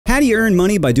do you earn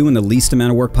money by doing the least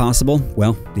amount of work possible?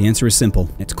 Well, the answer is simple.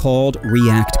 It's called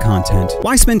React content.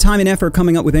 Why spend time and effort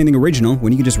coming up with anything original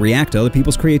when you can just react to other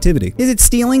people's creativity? Is it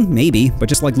stealing? Maybe, but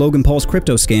just like Logan Paul's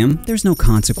crypto scam, there's no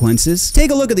consequences.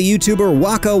 Take a look at the YouTuber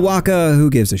Waka Waka, who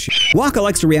gives a shit. Waka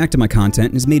likes to react to my content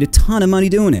and has made a ton of money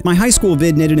doing it. My high school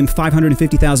vid netted him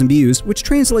 550,000 views, which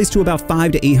translates to about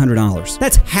 $500 to $800.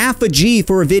 That's half a G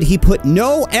for a vid he put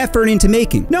no effort into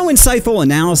making. No insightful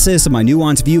analysis of my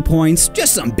nuanced viewpoints,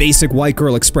 just some basic white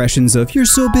girl expressions of, "You're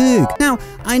so big." Now,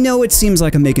 I know it seems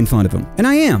like I'm making fun of him, and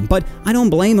I am, but I don't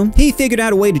blame him. He figured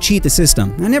out a way to cheat the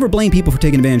system. I never blame people for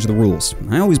taking advantage of the rules.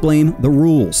 I always blame the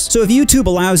rules. So if YouTube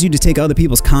allows you to take other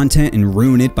people's content and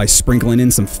ruin it by sprinkling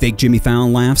in some fake Jimmy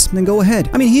Fallon laughs, then go ahead.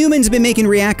 I mean, humans have been making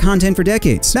React content for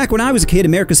decades. Back when I was a kid,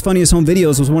 America's Funniest Home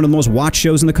Videos was one of the most watched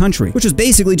shows in the country, which was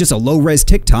basically just a low-res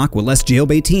TikTok with less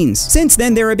jailbait teens. Since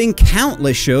then, there have been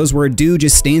countless shows where a dude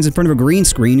just stands in front of a green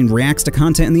screen and reacts to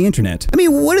content on the internet. I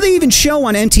mean, what do they even show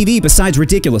on MTV besides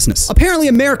ridiculousness? Apparently,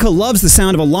 America loves the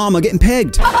sound of a llama getting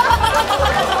pegged.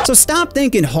 So stop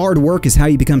thinking hard work is how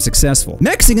you become successful.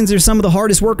 Mexicans are some of the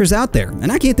hardest workers out there,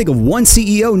 and I can't think of one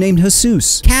CEO named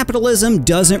Jesus. Capitalism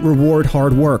doesn't reward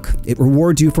hard work. It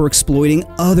rewards you for exploiting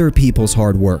other people's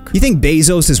hard work. You think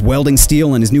Bezos is welding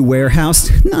steel in his new warehouse?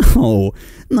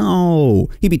 No.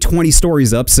 He'd be 20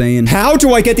 stories up saying, "How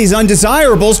do I get these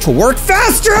undesirables to work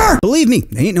faster?" Believe me,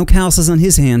 there ain't no calluses on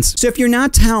his hands. So if you're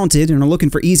not talented and are looking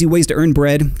for easy ways to earn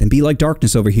bread, then be like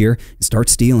Darkness over here and start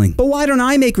stealing. But why don't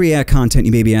I make React content,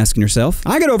 you may be asking yourself?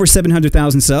 I got over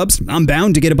 700,000 subs. I'm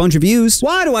bound to get a bunch of views.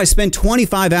 Why do I spend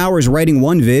 25 hours writing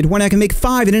one vid when I can make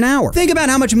 5 in an hour? Think about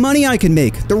how much money I can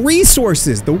make, the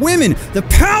resources, the women, the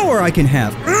power I can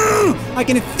have. I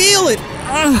can feel it.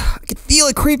 I can feel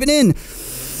it creeping in.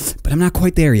 But I'm not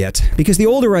quite there yet. Because the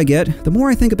older I get, the more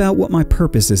I think about what my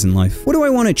purpose is in life. What do I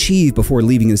want to achieve before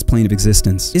leaving this plane of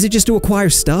existence? Is it just to acquire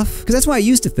stuff? Because that's what I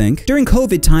used to think. During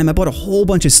COVID time, I bought a whole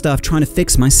bunch of stuff trying to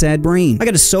fix my sad brain. I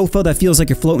got a sofa that feels like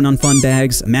you're floating on fun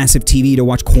bags, a massive TV to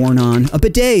watch corn on, a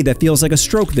bidet that feels like a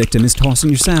stroke victim is tossing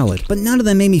your salad. But none of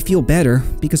them made me feel better,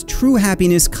 because true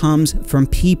happiness comes from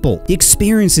people. The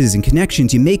experiences and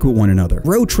connections you make with one another.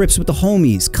 Road trips with the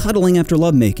homies, cuddling after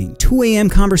lovemaking, 2 a.m.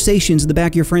 conversations in the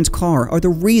back of your friend's car are the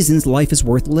reasons life is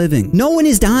worth living. No one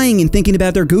is dying and thinking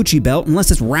about their Gucci belt unless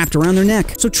it's wrapped around their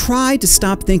neck. So try to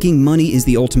stop thinking money is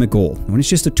the ultimate goal, when it's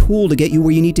just a tool to get you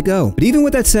where you need to go. But even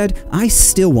with that said, I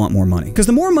still want more money. Because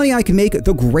the more money I can make,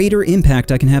 the greater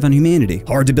impact I can have on humanity.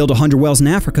 Hard to build 100 wells in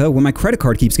Africa when my credit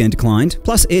card keeps getting declined.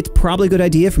 Plus, it's probably a good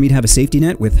idea for me to have a safety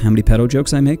net with how many pedo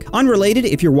jokes I make. Unrelated,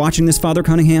 if you're watching this, Father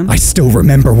Cunningham, I still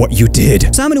remember what you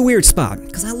did. So I'm in a weird spot,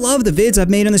 because I love the vids I've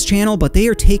made on this channel, but they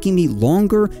are taking me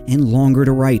longer and longer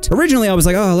to write. Originally, I was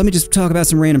like, oh, let me just talk about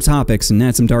some random topics and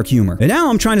add some dark humor. And now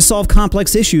I'm trying to solve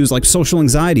complex issues like social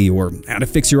anxiety or how to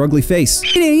fix your ugly face.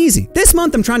 It ain't easy. This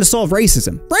month, I'm trying to solve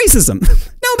racism. Racism!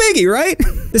 No biggie, right?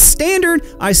 The standard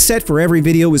I set for every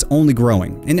video is only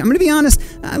growing. And I'm gonna be honest,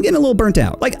 I'm getting a little burnt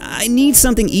out. Like, I need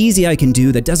something easy I can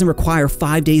do that doesn't require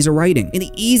 5 days of writing. And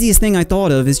the easiest thing I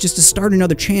thought of is just to start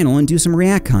another channel and do some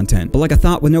React content. But like a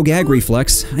thought with no gag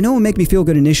reflex, I know it'll make me feel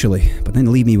good initially, but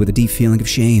then leave me with a deep feeling of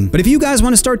shame. But if you guys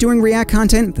want to start doing React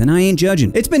content, then I ain't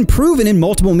judging. It's been proven in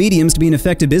multiple mediums to be an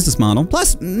effective business model.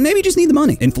 Plus, maybe you just need the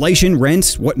money. Inflation,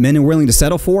 rent, what men are willing to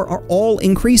settle for are all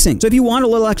increasing. So if you want a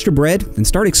little extra bread, then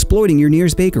start exploiting your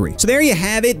nearest bakery. So there you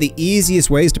have it, the easiest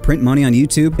ways to print money on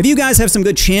YouTube. If you guys have some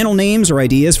good channel names or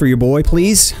ideas for your boy,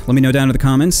 please let me know down in the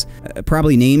comments.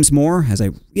 Probably names more, as I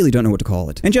really don't know what to call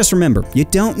it. And just remember, you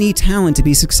don't need talent to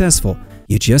be successful.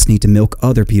 You just need to milk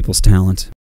other people's talent.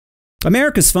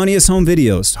 America's Funniest Home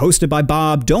Videos, hosted by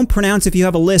Bob. Don't pronounce if you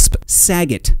have a lisp.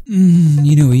 Saget.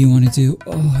 You know what you want to do.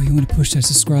 Oh, you want to push that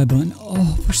subscribe button.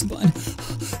 Oh, push the button.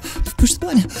 Push the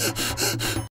button.